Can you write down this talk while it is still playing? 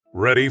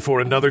Ready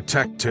for another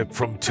tech tip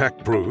from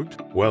Tech Brood?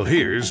 Well,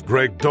 here's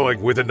Greg Doig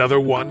with another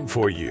one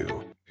for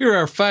you. Here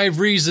are 5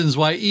 reasons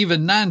why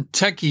even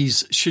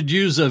non-techies should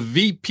use a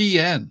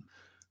VPN.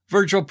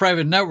 Virtual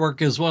Private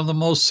Network is one of the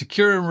most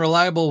secure and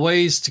reliable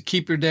ways to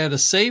keep your data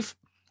safe,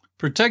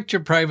 protect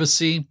your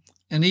privacy,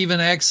 and even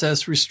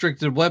access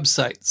restricted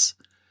websites.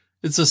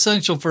 It's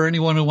essential for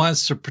anyone who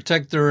wants to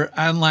protect their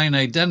online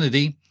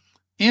identity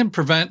and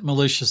prevent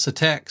malicious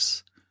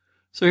attacks.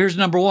 So here's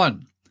number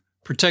 1.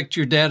 Protect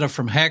your data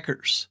from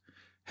hackers.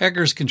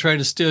 Hackers can try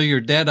to steal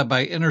your data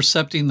by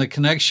intercepting the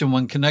connection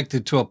when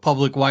connected to a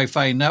public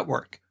Wi-Fi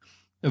network.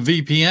 A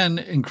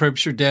VPN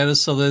encrypts your data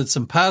so that it's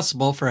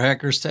impossible for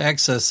hackers to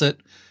access it,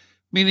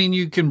 meaning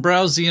you can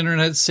browse the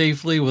internet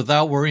safely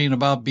without worrying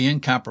about being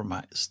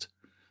compromised.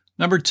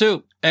 Number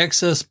 2,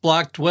 access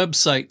blocked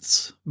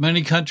websites.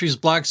 Many countries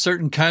block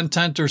certain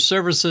content or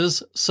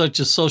services, such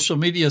as social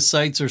media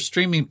sites or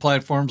streaming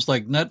platforms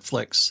like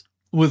Netflix.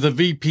 With a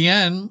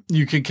VPN,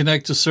 you can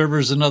connect to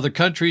servers in other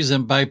countries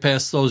and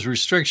bypass those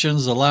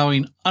restrictions,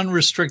 allowing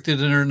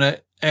unrestricted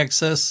internet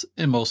access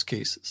in most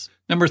cases.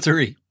 Number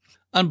 3,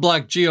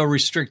 unblock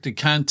geo-restricted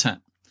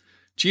content.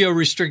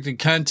 Geo-restricted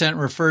content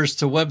refers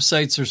to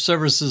websites or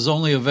services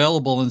only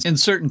available in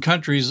certain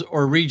countries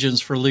or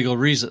regions for legal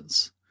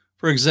reasons.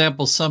 For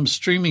example, some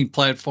streaming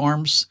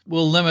platforms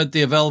will limit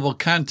the available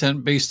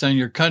content based on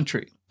your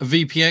country. A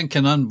VPN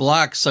can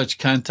unblock such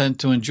content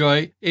to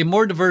enjoy a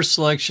more diverse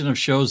selection of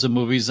shows and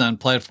movies on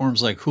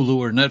platforms like Hulu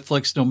or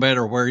Netflix, no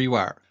matter where you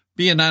are.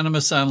 Be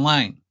anonymous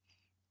online.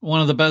 One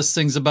of the best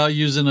things about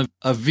using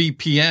a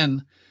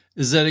VPN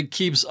is that it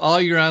keeps all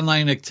your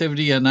online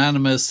activity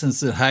anonymous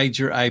since it hides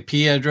your IP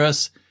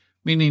address,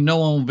 meaning no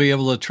one will be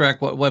able to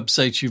track what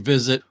websites you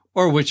visit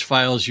or which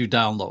files you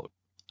download.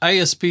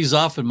 ISPs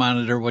often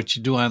monitor what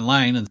you do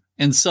online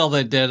and sell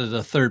that data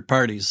to third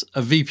parties.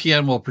 A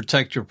VPN will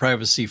protect your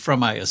privacy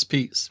from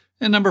ISPs.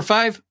 And number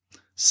 5,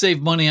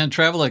 save money on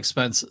travel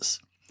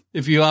expenses.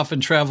 If you often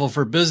travel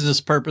for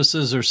business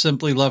purposes or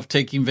simply love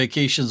taking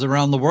vacations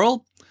around the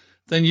world,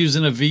 then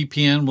using a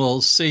VPN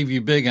will save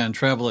you big on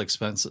travel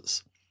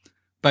expenses.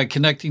 By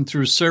connecting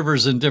through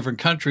servers in different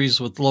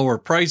countries with lower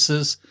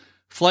prices,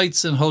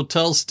 flights and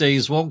hotel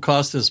stays won't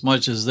cost as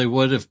much as they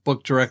would if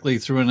booked directly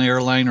through an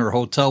airline or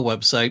hotel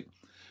website,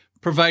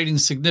 providing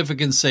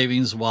significant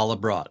savings while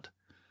abroad.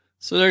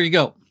 So there you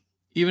go.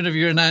 Even if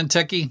you're a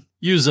non-techie,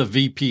 use a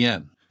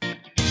VPN.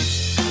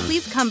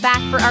 Please come back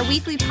for our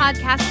weekly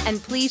podcast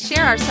and please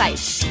share our site.